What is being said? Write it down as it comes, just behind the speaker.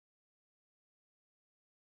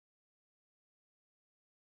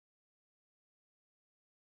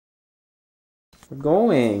We're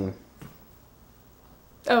going.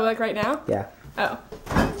 Oh, like right now? Yeah. Oh.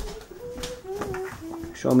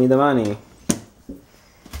 Show me the money.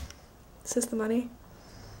 Is this the money?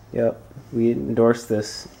 Yep. We endorsed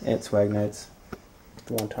this at Swag Nights.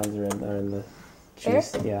 The wontons are in the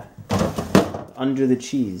cheese. There? Yeah. Under the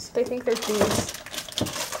cheese. They think they're cheese.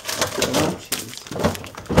 They're not cheese.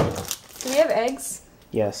 Do we have eggs?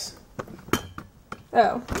 Yes.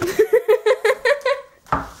 Oh.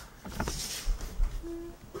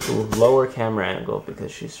 Ooh, lower camera angle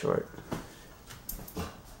because she's short.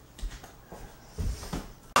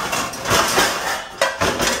 Do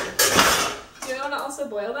you want to also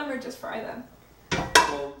boil them or just fry them?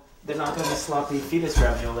 Well, they're not going to be sloppy fetus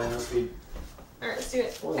ravioli unless we... Alright, let's do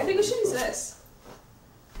it. I think we should use this.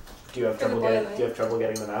 Do you have For the trouble boiling. getting? Do you have trouble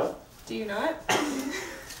getting them out? Do you not?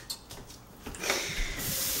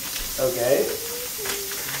 Okay.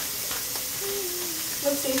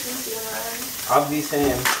 What stations do you want to run? Obvi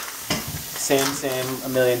same. Same, a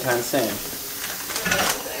million times same.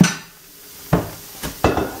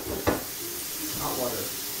 Hot water.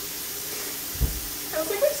 I was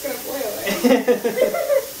like, we're just gonna boil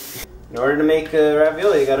it. In order to make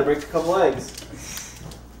ravioli, you gotta break a couple eggs.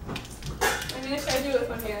 I'm gonna try to do it with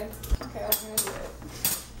one hand. Okay, I'm gonna do it.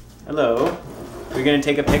 Hello. We're gonna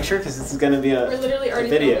take a picture because this is gonna be We're literally already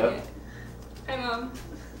video. filming it. Hi, Mom.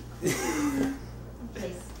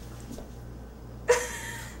 Please.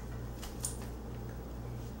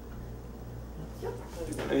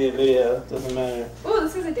 It's gonna be a video. Doesn't matter. Oh,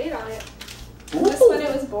 this has a date on it. Is Ooh. this when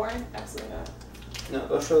it was born? Absolutely not. No,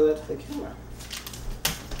 go show that to the camera.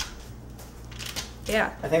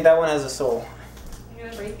 Yeah. I think that one has a soul. I'm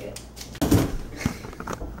gonna break it.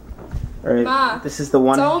 All right. Ma, this is the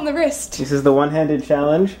one. It's all in the wrist. This is the one-handed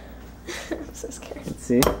challenge. I'm so scared. Let's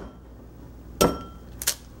see. I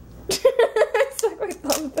stuck my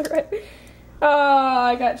thumb through it. Oh,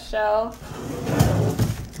 I got shell.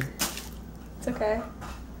 It's okay.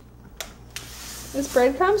 Is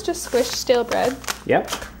breadcrumbs just squished stale bread?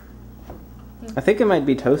 Yep. I think it might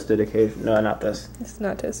be toasted occasionally. No, not this. It's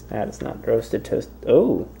not toast. That is not roasted toast.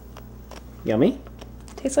 Oh, yummy.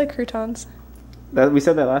 Tastes like croutons. We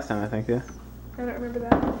said that last time, I think. Yeah. I don't remember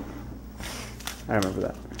that. I remember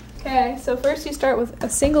that. Okay, so first you start with a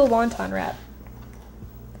single wonton wrap.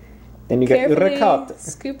 Then you get Carefully ricotta.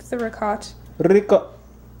 scoop the ricotta. Ricotta.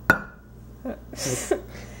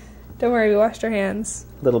 Don't worry, we washed our hands.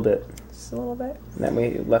 A little bit. Just a little bit. And then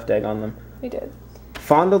we left egg on them. We did.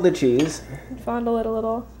 Fondle the cheese. Fondle it a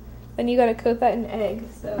little. Then you gotta coat that in egg,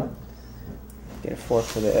 so. Get a fork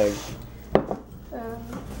for the egg.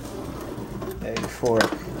 Egg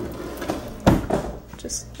fork.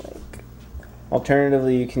 Just like.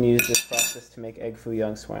 Alternatively, you can use this process to make egg foo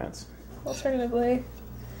young swans. Alternatively,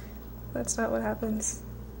 that's not what happens.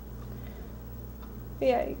 But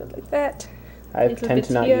yeah, you go like that. I Little tend bit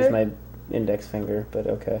to not here. use my index finger, but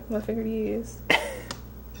okay. What finger do you use?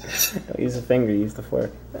 Don't use a finger, use the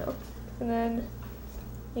fork. No. And then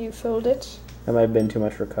you fold it. That might have been too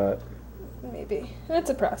much ricotta. Maybe. It's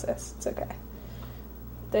a process. It's okay.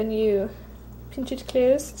 Then you pinch it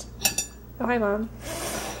closed. Oh, hi, Mom.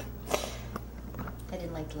 I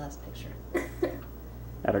didn't like the last picture.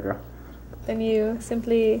 Atta girl. Then you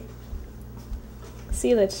simply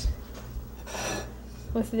seal it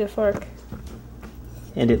with the fork.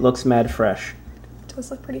 And it looks mad fresh. It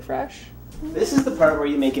does look pretty fresh. This is the part where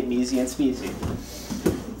you make it measy and speezy.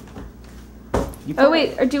 Oh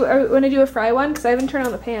wait, or want to do a fry one? Because I haven't turned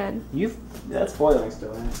on the pan. That's boiling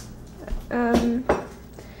still, right?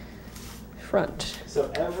 Front.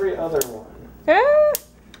 So every other one. Ah!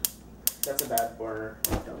 That's a bad burner.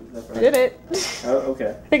 Don't use that burner. I did it. Oh, okay.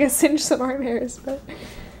 I think I singed some arm hairs, but.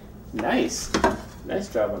 Nice. Nice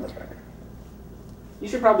job on the burner. You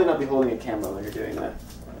should probably not be holding a camera when you're doing that.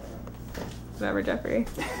 Whatever, Jeffrey.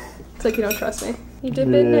 It's like you don't trust me. You dip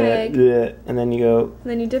it in egg. And then you go.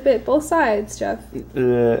 And then you dip it both sides, Jeff.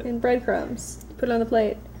 In breadcrumbs. Put it on the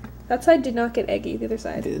plate. That side did not get eggy, the other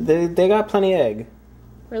side. They got plenty of egg.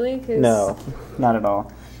 Really? 'Cause No, not at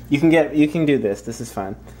all. You can do this. This is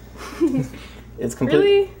fine. It's complete.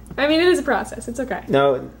 Really? I mean, it is a process. It's okay.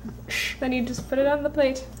 No. Shh. Then you just put it on the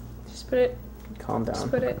plate. Just put it. Calm down. Just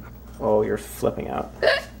put it. Oh, you're flipping out.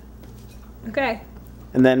 Okay.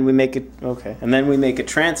 And then we make it. Okay. And then we make a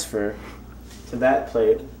transfer to that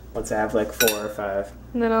plate. Let's have like 4 or 5.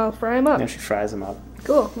 And then I'll fry them up. And she fries them up.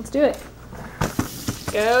 Cool. Let's do it.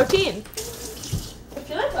 Go team. I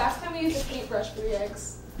feel like last time we used a paintbrush for the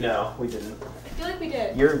eggs. No, we didn't. I feel like we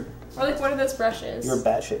did. You're Or like one of those brushes.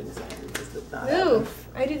 batshit insane. did not Move!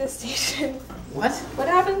 I do the station. What? What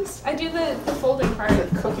happens? I do the folding part. The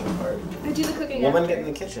cooking part. I do the cooking Woman after. get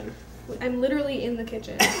in the kitchen. I'm literally in the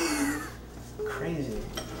kitchen. Crazy.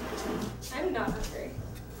 I'm not hungry.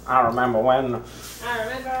 I remember when. I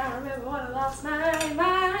remember when I lost my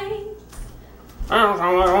mind.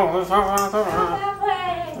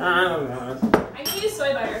 I can use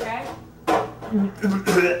soy butter, okay?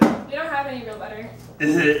 We don't have any real butter.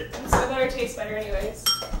 And soy butter tastes better anyways.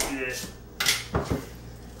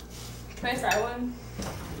 Can I fry one?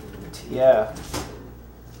 Yeah.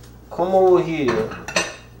 Come over here.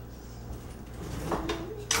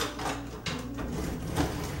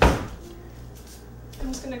 I'm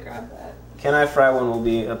just gonna grab that. Can I Fry One will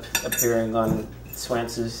be appearing on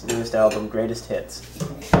Swance's newest album, Greatest Hits.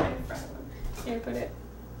 Can I fry one? Here, put it.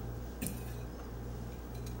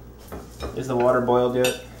 Is the water boiled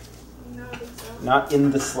yet? No, I think so. Not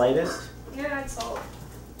in the slightest? Yeah, it's salt.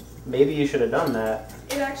 Maybe you should have done that.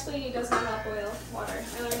 It actually does not boil water.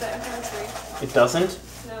 I learned that in chemistry. It doesn't?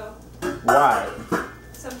 No. Why?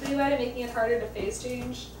 Something about it making it harder to phase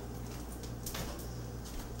change.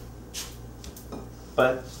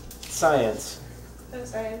 But science. No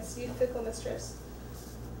science. You fickle mistress.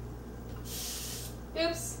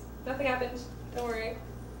 Oops. Nothing happened. Don't worry.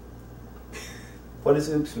 What does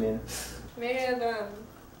oops mean? May have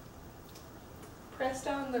pressed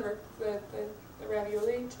down the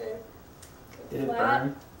ravioli to get Did it flat.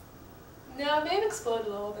 burn? No, it may have exploded a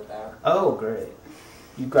little bit though. Oh, great.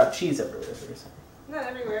 You've got cheese everywhere, is what you're saying. Not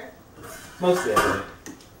everywhere. Mostly everywhere.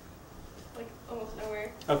 Like almost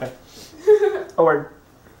nowhere. Okay. A word.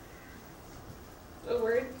 A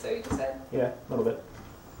word? So you just said? Yeah, a little bit.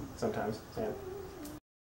 Sometimes. Yeah.